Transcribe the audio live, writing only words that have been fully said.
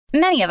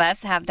Many of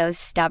us have those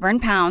stubborn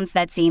pounds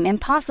that seem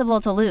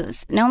impossible to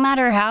lose, no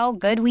matter how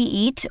good we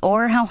eat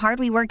or how hard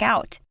we work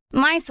out.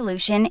 My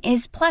solution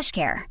is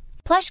PlushCare.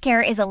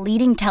 PlushCare is a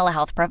leading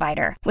telehealth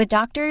provider with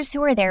doctors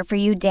who are there for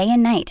you day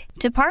and night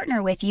to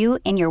partner with you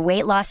in your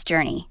weight loss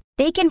journey.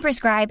 They can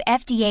prescribe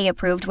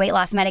FDA-approved weight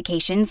loss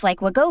medications like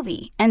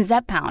Wegovy and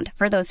Zepbound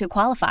for those who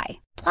qualify.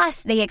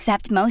 Plus, they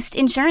accept most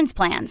insurance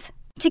plans.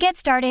 To get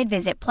started,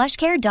 visit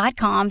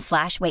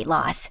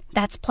plushcare.com/weightloss.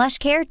 That's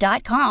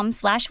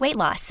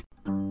plushcare.com/weightloss.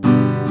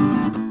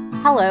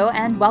 Hello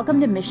and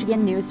welcome to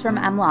Michigan News from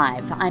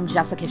MLive. I'm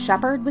Jessica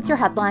Shepard with your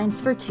headlines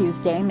for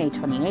Tuesday, May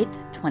 28th,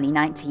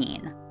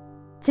 2019.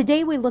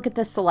 Today we look at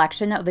the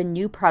selection of a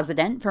new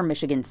president for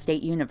Michigan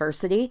State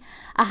University,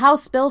 a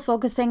House bill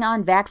focusing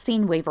on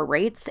vaccine waiver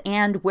rates,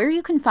 and where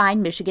you can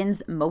find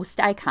Michigan's most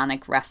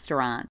iconic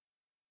restaurant.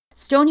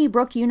 Stony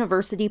Brook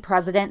University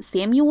President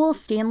Samuel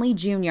Stanley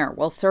Jr.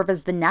 will serve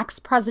as the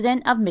next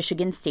president of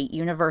Michigan State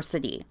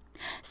University.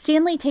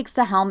 Stanley takes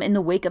the helm in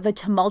the wake of a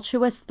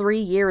tumultuous 3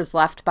 years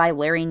left by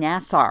Larry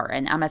Nassar,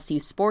 an MSU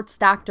sports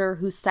doctor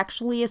who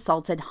sexually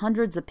assaulted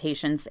hundreds of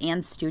patients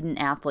and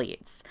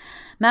student-athletes.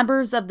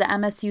 Members of the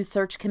MSU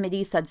search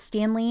committee said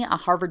Stanley, a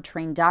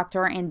Harvard-trained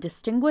doctor and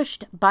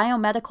distinguished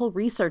biomedical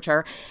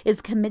researcher,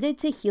 is committed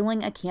to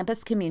healing a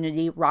campus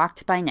community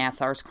rocked by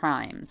Nassar's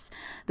crimes.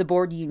 The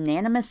board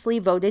unanimously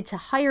voted to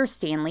hire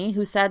Stanley,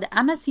 who said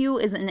MSU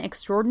is an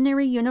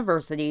extraordinary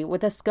university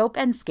with a scope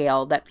and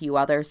scale that few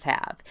others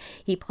have.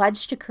 He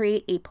pledged to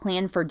create a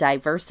plan for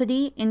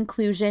diversity,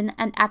 inclusion,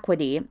 and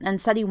equity, and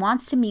said he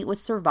wants to meet with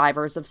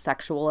survivors of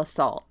sexual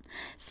assault.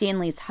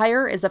 Stanley's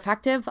hire is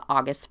effective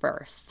August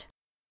 1st.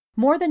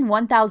 More than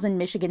 1,000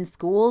 Michigan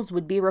schools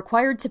would be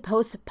required to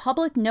post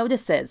public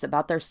notices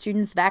about their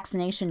students'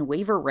 vaccination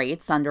waiver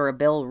rates under a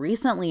bill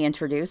recently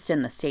introduced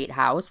in the State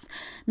House.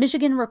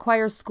 Michigan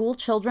requires school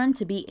children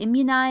to be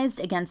immunized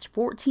against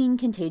 14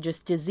 contagious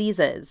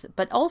diseases,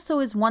 but also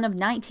is one of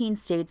 19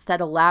 states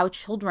that allow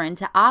children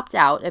to opt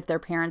out if their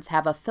parents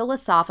have a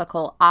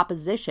philosophical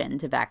opposition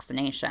to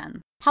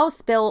vaccination.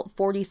 House Bill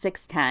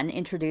 4610,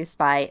 introduced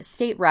by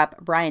State Rep.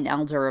 Brian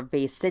Elder of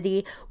Bay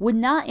City, would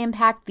not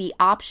impact the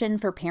option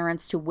for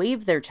parents to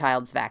waive their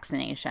child's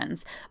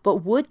vaccinations,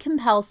 but would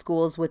compel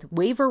schools with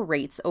waiver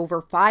rates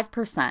over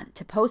 5%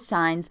 to post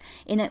signs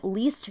in at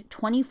least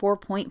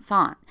 24-point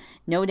font,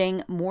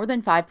 noting more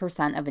than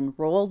 5% of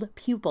enrolled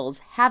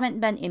pupils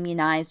haven't been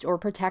immunized or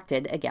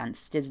protected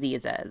against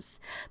diseases.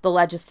 The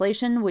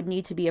legislation would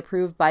need to be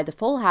approved by the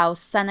full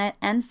House, Senate,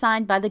 and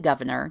signed by the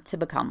governor to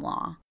become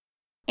law.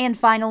 And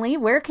finally,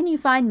 where can you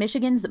find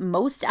Michigan's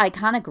most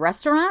iconic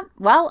restaurant?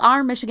 Well,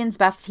 our Michigan's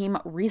Best team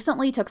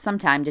recently took some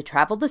time to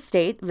travel the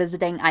state,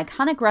 visiting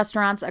iconic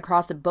restaurants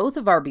across both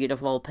of our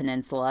beautiful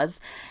peninsulas.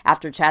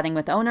 After chatting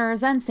with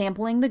owners and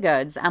sampling the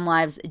goods,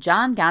 MLive's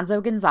John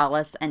Gonzo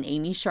Gonzalez and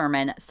Amy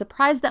Sherman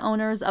surprised the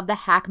owners of the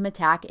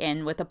Hackmatack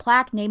Inn with a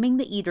plaque naming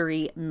the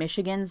eatery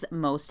Michigan's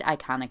most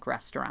iconic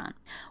restaurant.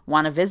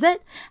 Want to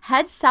visit?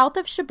 Head south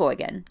of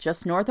Sheboygan,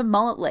 just north of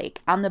Mullet Lake,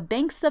 on the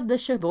banks of the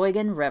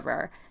Sheboygan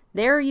River.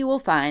 There you will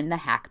find the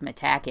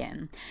Hackmatack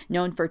Inn,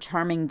 known for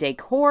charming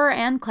decor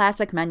and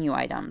classic menu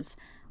items.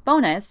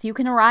 Bonus, you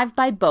can arrive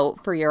by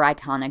boat for your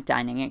iconic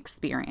dining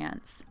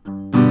experience.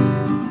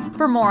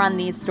 For more on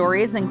these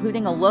stories,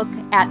 including a look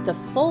at the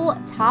full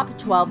top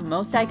 12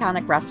 most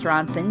iconic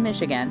restaurants in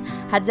Michigan,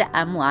 head to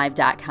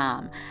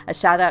mlive.com. A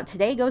shout out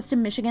today goes to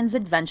Michigan's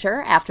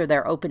Adventure after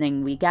their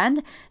opening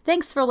weekend.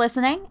 Thanks for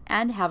listening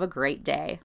and have a great day.